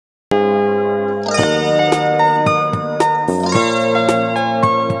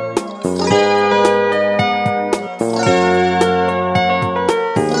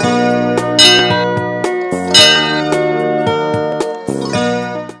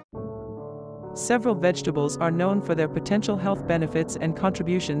Several vegetables are known for their potential health benefits and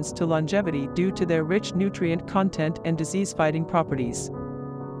contributions to longevity due to their rich nutrient content and disease-fighting properties.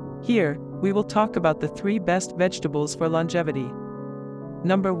 Here, we will talk about the 3 best vegetables for longevity.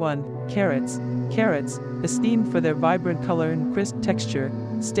 Number 1. Carrots. Carrots, esteemed for their vibrant color and crisp texture,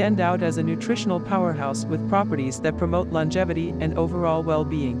 stand out as a nutritional powerhouse with properties that promote longevity and overall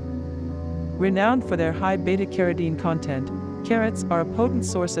well-being. Renowned for their high beta-carotene content, carrots are a potent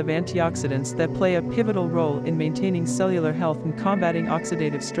source of antioxidants that play a pivotal role in maintaining cellular health and combating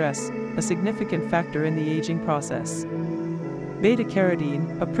oxidative stress, a significant factor in the aging process.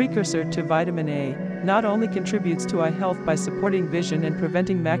 Beta-carotene, a precursor to vitamin A, not only contributes to eye health by supporting vision and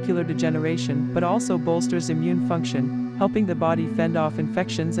preventing macular degeneration but also bolsters immune function, helping the body fend off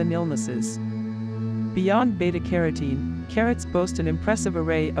infections and illnesses. Beyond beta-carotene, carrots boast an impressive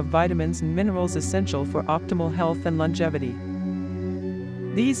array of vitamins and minerals essential for optimal health and longevity.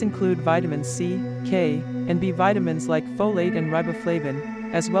 These include vitamins C, K, and B vitamins like folate and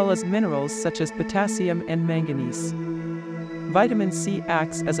riboflavin, as well as minerals such as potassium and manganese. Vitamin C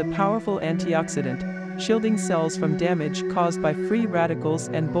acts as a powerful antioxidant, shielding cells from damage caused by free radicals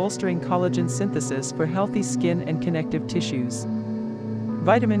and bolstering collagen synthesis for healthy skin and connective tissues.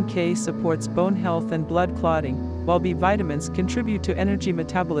 Vitamin K supports bone health and blood clotting, while B vitamins contribute to energy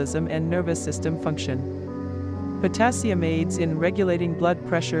metabolism and nervous system function. Potassium aids in regulating blood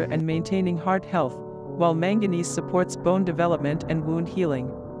pressure and maintaining heart health, while manganese supports bone development and wound healing.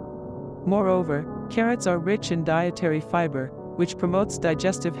 Moreover, carrots are rich in dietary fiber, which promotes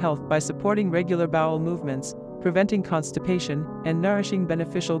digestive health by supporting regular bowel movements, preventing constipation, and nourishing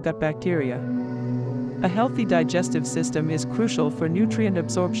beneficial gut bacteria. A healthy digestive system is crucial for nutrient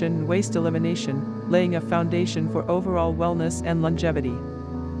absorption and waste elimination, laying a foundation for overall wellness and longevity.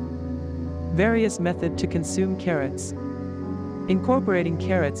 Various methods to consume carrots. Incorporating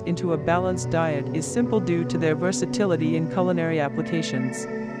carrots into a balanced diet is simple due to their versatility in culinary applications.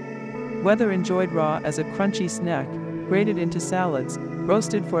 Whether enjoyed raw as a crunchy snack, grated into salads,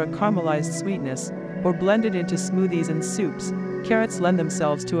 roasted for a caramelized sweetness, or blended into smoothies and soups, carrots lend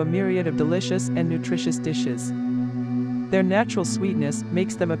themselves to a myriad of delicious and nutritious dishes. Their natural sweetness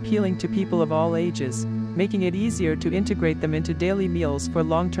makes them appealing to people of all ages, making it easier to integrate them into daily meals for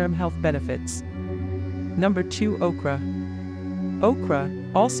long-term health benefits. Number 2. Okra. Okra,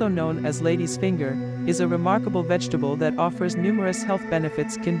 also known as lady's finger, is a remarkable vegetable that offers numerous health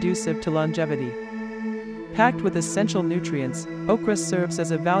benefits conducive to longevity. Packed with essential nutrients, okra serves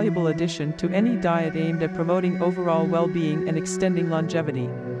as a valuable addition to any diet aimed at promoting overall well-being and extending longevity.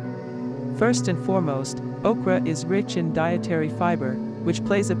 First and foremost, okra is rich in dietary fiber, which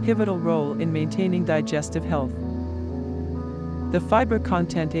plays a pivotal role in maintaining digestive health. The fiber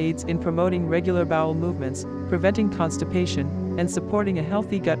content aids in promoting regular bowel movements, preventing constipation, and supporting a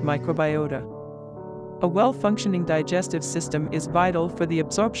healthy gut microbiota. A well-functioning digestive system is vital for the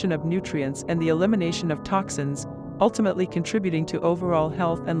absorption of nutrients and the elimination of toxins, ultimately contributing to overall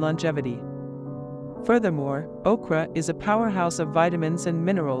health and longevity. Furthermore, okra is a powerhouse of vitamins and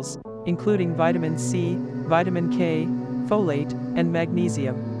minerals, including vitamin C, vitamin K, folate, and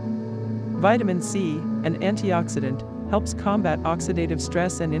magnesium. Vitamin C, an antioxidant, helps combat oxidative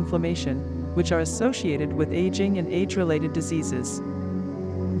stress and inflammation, which are associated with aging and age-related diseases.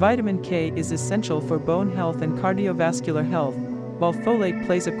 Vitamin K is essential for bone health and cardiovascular health, while folate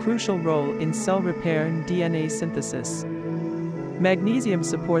plays a crucial role in cell repair and DNA synthesis. Magnesium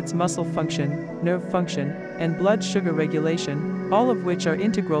supports muscle function, nerve function, and blood sugar regulation, all of which are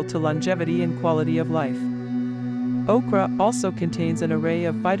integral to longevity and quality of life. Okra also contains an array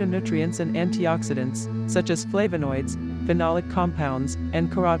of phytonutrients and antioxidants, such as flavonoids, phenolic compounds,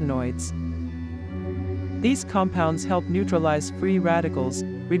 and carotenoids. These compounds help neutralize free radicals,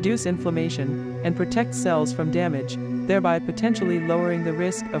 reduce inflammation, and protect cells from damage, thereby potentially lowering the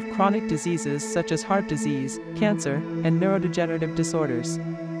risk of chronic diseases such as heart disease, cancer, and neurodegenerative disorders.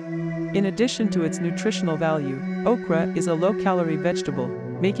 In addition to its nutritional value, okra is a low-calorie vegetable,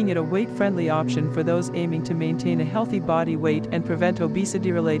 making it a weight-friendly option for those aiming to maintain a healthy body weight and prevent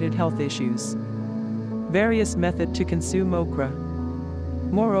obesity-related health issues. Various methods to consume okra.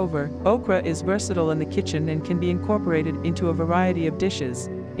 Moreover, okra is versatile in the kitchen and can be incorporated into a variety of dishes,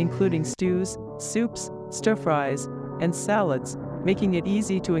 including stews, soups, stir-fries, and salads, making it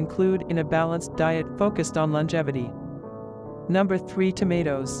easy to include in a balanced diet focused on longevity. Number 3.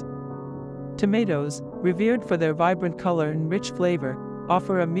 Tomatoes. Tomatoes, revered for their vibrant color and rich flavor,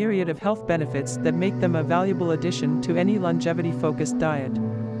 offer a myriad of health benefits that make them a valuable addition to any longevity-focused diet.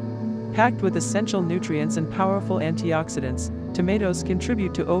 Packed with essential nutrients and powerful antioxidants, tomatoes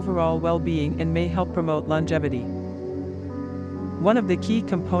contribute to overall well-being and may help promote longevity. One of the key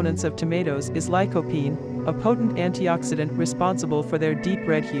components of tomatoes is lycopene, a potent antioxidant responsible for their deep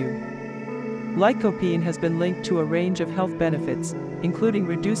red hue. Lycopene has been linked to a range of health benefits, including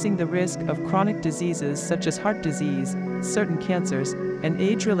reducing the risk of chronic diseases such as heart disease, certain cancers, and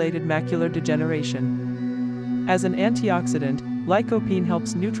age-related macular degeneration. As an antioxidant, lycopene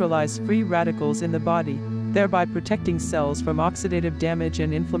helps neutralize free radicals in the body, thereby protecting cells from oxidative damage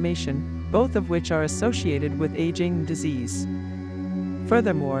and inflammation, both of which are associated with aging and disease.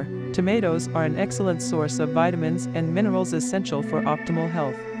 Furthermore, tomatoes are an excellent source of vitamins and minerals essential for optimal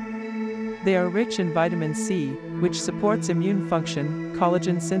health. They are rich in vitamin C, which supports immune function,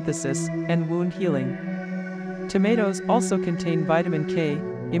 collagen synthesis, and wound healing. Tomatoes also contain vitamin K,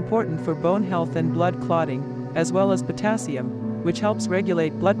 important for bone health and blood clotting, as well as potassium, which helps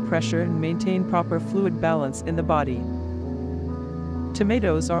regulate blood pressure and maintain proper fluid balance in the body.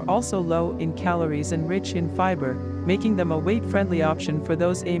 Tomatoes are also low in calories and rich in fiber, making them a weight-friendly option for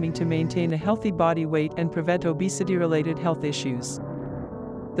those aiming to maintain a healthy body weight and prevent obesity-related health issues.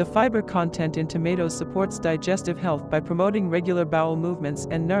 The fiber content in tomatoes supports digestive health by promoting regular bowel movements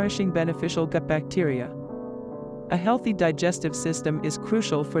and nourishing beneficial gut bacteria. A healthy digestive system is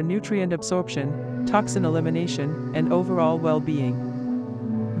crucial for nutrient absorption, toxin elimination, and overall well-being.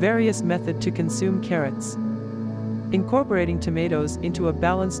 Various methods to consume carrots. Incorporating tomatoes into a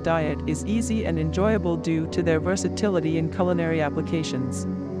balanced diet is easy and enjoyable due to their versatility in culinary applications.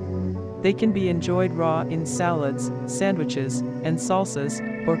 They can be enjoyed raw in salads, sandwiches, and salsas,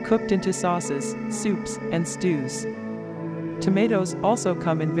 or cooked into sauces, soups, and stews. Tomatoes also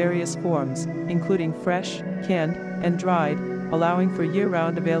come in various forms, including fresh, canned, and dried, allowing for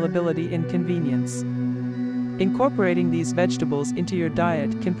year-round availability and convenience. Incorporating these vegetables into your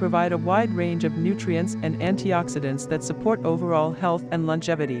diet can provide a wide range of nutrients and antioxidants that support overall health and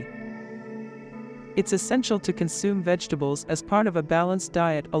longevity. It's essential to consume vegetables as part of a balanced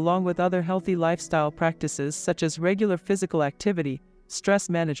diet along with other healthy lifestyle practices such as regular physical activity, stress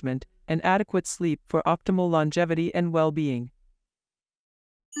management, and adequate sleep for optimal longevity and well-being.